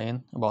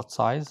complaint about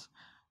size.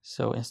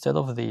 So instead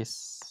of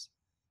this,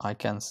 I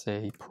can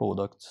say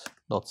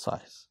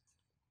products.size.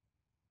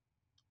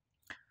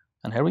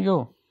 And here we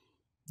go.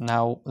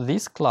 Now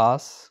this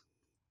class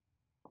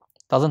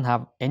doesn't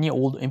have any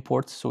old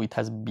imports, so it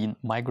has been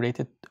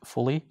migrated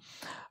fully.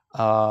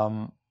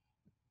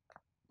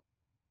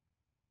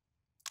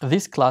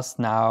 This class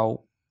now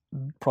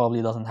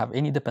probably doesn't have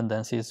any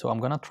dependencies, so I'm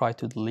gonna try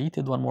to delete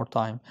it one more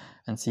time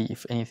and see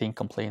if anything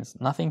complains.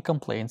 Nothing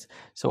complains,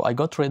 so I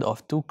got rid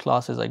of 2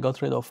 classes. I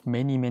got rid of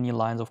many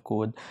lines of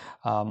code.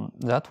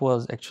 That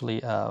was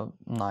actually a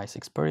nice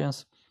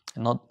experience.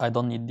 I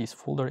don't need this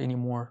folder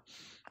anymore.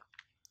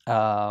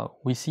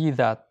 We see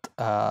that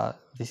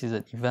this is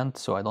an event,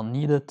 so I don't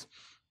need it.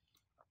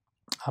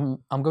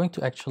 I'm going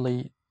to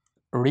actually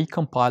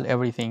recompile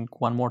everything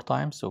one more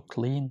time, so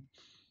clean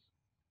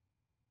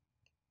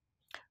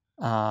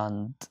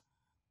and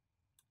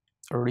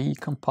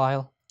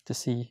recompile to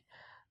see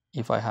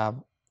if I have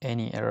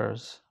any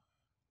errors.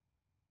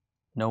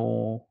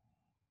 No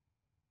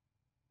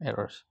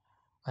errors.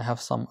 I have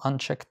some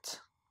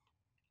unchecked.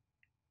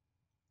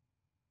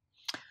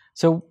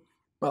 So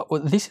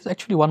this is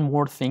actually one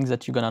more thing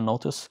that you're gonna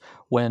notice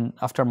when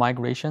after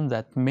migration,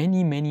 that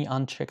many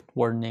unchecked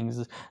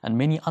warnings and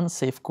many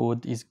unsafe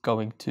code is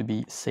going to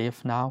be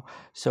safe now.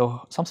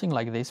 So something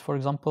like this, for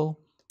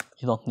example,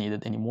 you don't need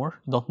it anymore.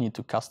 You don't need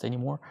to cast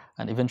anymore,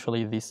 and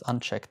eventually this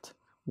unchecked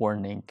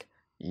warning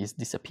is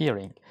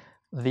disappearing.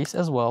 This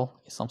as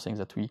well is something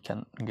that we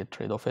can get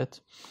rid of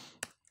it.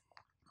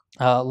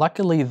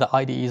 Luckily, the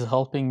IDE is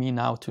helping me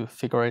now to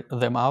figure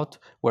them out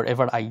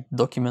wherever I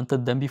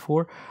documented them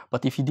before.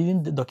 But if you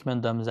didn't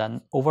document them,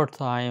 then over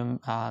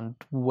time and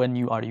when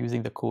you are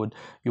using the code,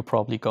 you're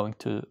probably going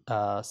to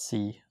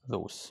see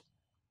those.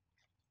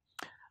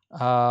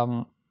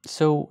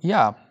 So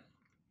yeah,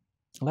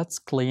 let's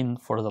clean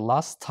for the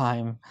last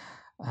time,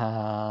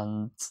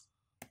 and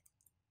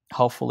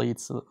hopefully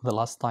it's the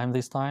last time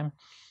this time,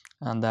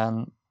 and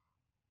then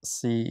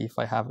see if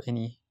I have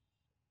any.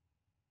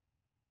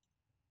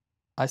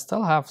 I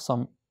still have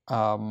some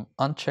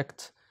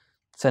unchecked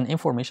send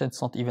information.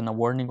 It's not even a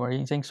warning or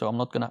anything, so I'm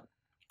not gonna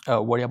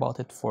worry about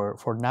it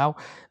for now.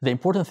 The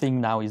important thing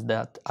now is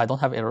that I don't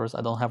have errors,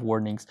 I don't have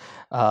warnings.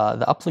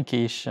 The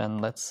application,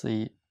 let's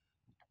see.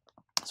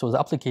 So the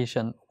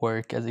application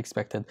work as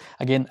expected.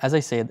 Again, as I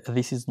said,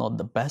 this is not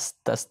the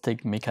best testing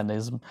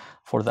mechanism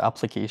for the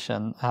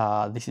application.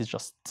 This is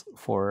just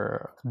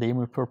for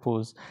demo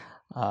purpose.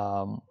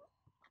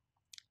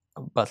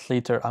 But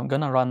later I'm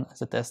gonna run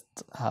the test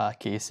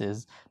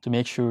cases to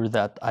make sure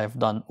that I've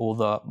done all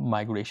the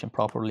migration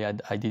properly.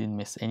 I didn't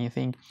miss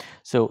anything.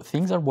 So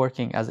things are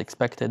working as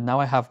expected. Now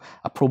I have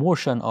a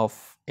promotion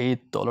of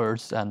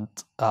 $8, and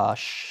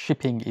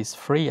shipping is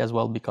free as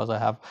well because I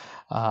have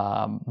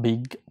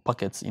big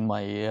buckets in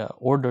my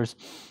orders.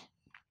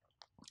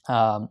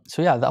 So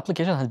yeah, the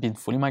application has been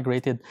fully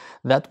migrated.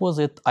 That was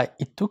it.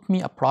 It took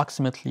me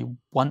approximately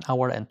 1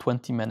 hour and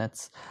 20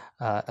 minutes,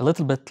 a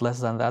little bit less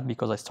than that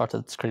because I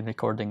started screen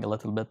recording a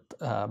little bit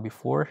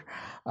before.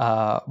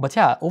 But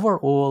yeah,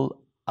 overall,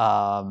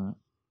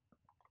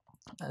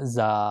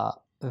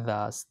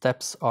 the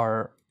steps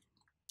are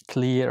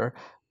clear.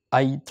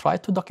 I try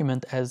to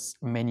document as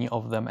many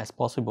of them as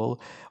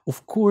possible.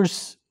 Of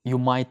course, you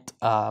might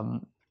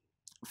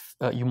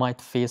you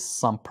might face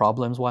some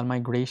problems while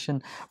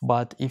migration,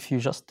 but if you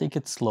just take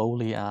it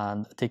slowly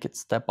and take it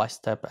step by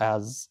step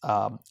as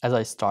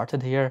I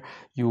started here,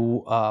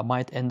 you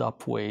might end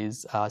up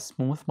with a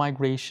smooth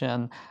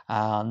migration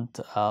and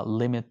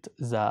limit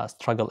the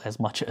struggle as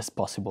much as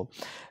possible.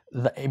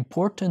 The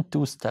important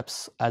two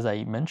steps, as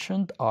I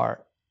mentioned,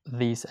 are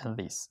these and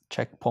these: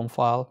 check POM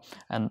file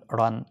and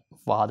run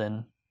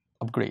Vaadin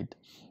upgrade.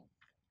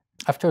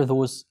 After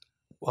those,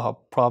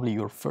 probably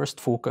your first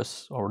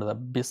focus or the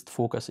best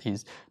focus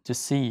is to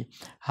see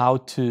how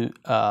to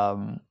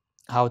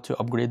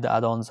upgrade the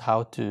add-ons,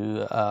 how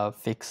to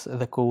fix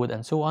the code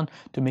and so on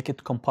to make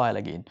it compile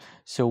again.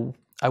 So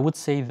I would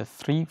say the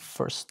three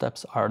first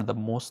steps are the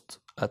most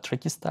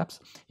tricky steps.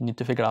 You need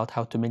to figure out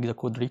how to make the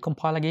code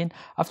recompile again.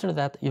 After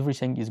that,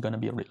 everything is going to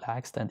be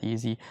relaxed and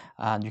easy,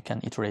 and you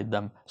can iterate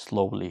them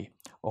slowly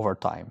over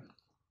time.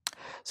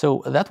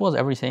 So that was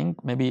everything.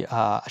 Maybe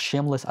a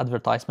shameless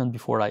advertisement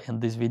before I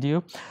end this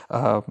video.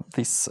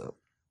 This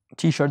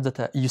t-shirt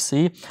that you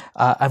see,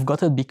 I've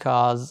got it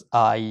because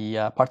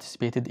I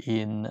participated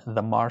in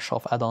the march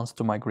of add-ons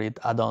to migrate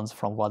add-ons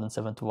from Vaadin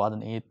 7 to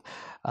Vaadin 8.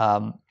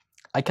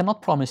 I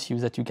cannot promise you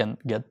that you can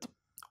get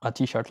a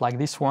t-shirt like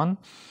this one,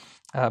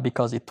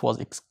 because it was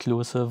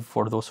exclusive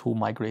for those who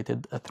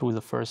migrated through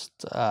the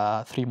first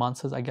 3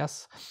 months, I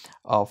guess,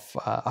 of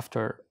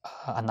after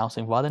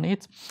announcing Vaadin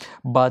 8.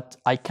 But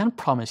I can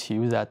promise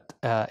you that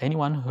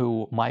anyone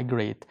who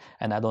migrate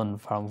an add-on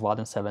from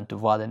Vaadin 7 to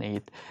Vaadin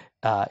 8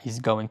 is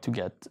going to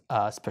get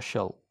a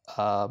special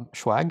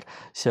swag.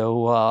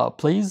 So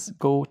please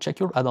go check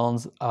your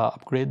add-ons,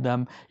 upgrade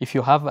them. If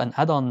you have an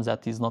add-on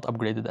that is not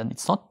upgraded and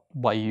it's not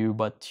by you,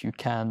 but you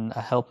can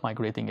help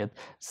migrating it,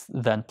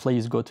 then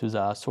please go to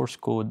the source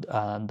code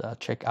and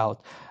check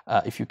out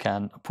if you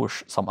can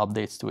push some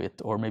updates to it,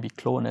 or maybe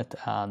clone it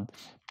and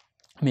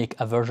make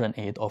a version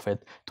 8 of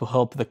it to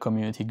help the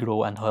community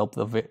grow and help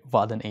the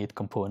Vaadin 8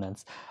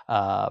 components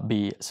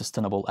be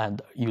sustainable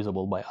and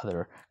usable by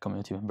other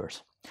community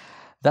members.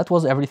 That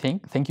was everything.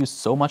 Thank you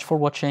so much for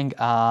watching,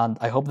 and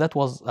I hope that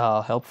was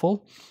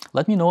helpful.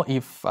 Let me know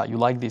if you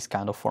like this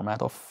kind of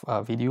format of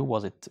video.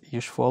 Was it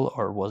useful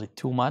or was it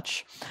too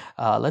much?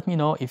 Let me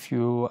know if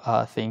you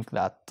think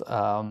that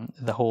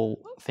the whole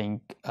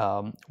thing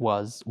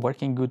was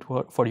working good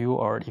for you,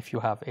 or if you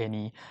have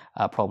any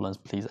problems,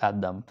 please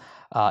add them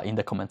in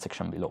the comment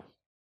section below.